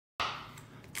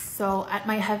So at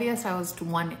my heaviest, I was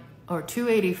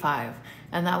 285,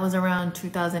 and that was around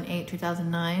 2008,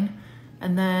 2009.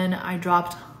 And then I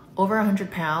dropped over 100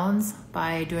 pounds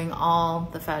by doing all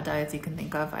the fad diets you can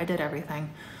think of. I did everything.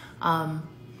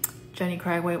 Jenny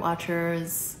Craig Weight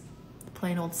Watchers,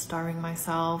 plain old starving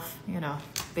myself, you know,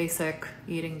 basic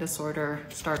eating disorder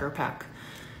starter pack.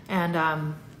 And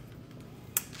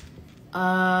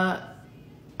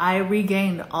I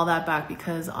regained all that back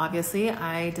because obviously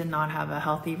I did not have a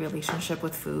healthy relationship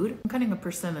with food. I'm cutting a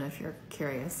persimmon if you're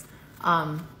curious.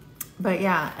 But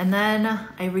yeah, and then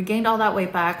I regained all that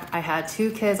weight back. I had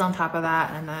 2 kids on top of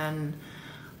that, and then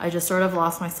I just sort of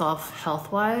lost myself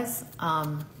health-wise.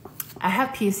 I have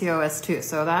PCOS too,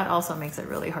 so that also makes it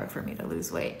really hard for me to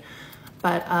lose weight.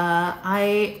 But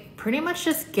I pretty much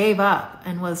just gave up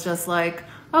and was just like,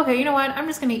 okay, you know what? I'm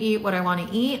just gonna eat what I wanna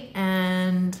eat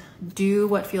and do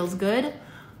what feels good,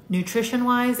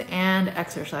 nutrition-wise and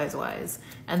exercise-wise.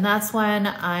 And that's when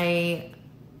I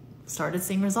started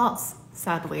seeing results,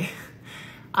 sadly.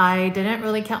 I didn't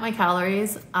really count my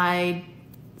calories. I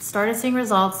started seeing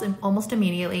results almost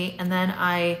immediately, and then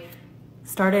I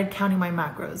started counting my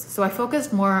macros. So I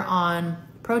focused more on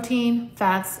protein,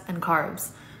 fats, and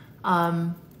carbs.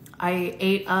 I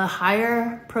ate a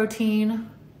higher protein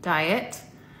diet,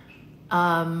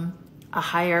 a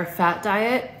higher fat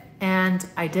diet, and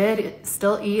I did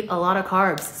still eat a lot of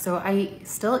carbs. So I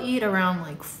still eat around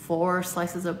like 4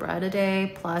 slices of bread a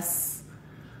day plus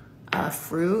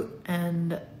fruit,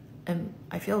 and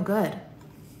I feel good.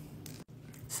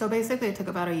 So basically it took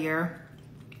about a year,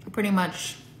 pretty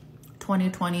much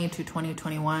 2020 to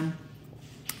 2021.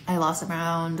 I lost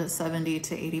around 70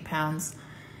 to 80 pounds,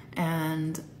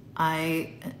 and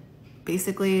I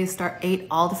basically ate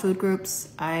all the food groups.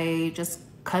 I just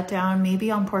cut down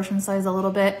maybe on portion size a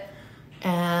little bit,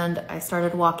 and I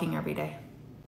started walking every day.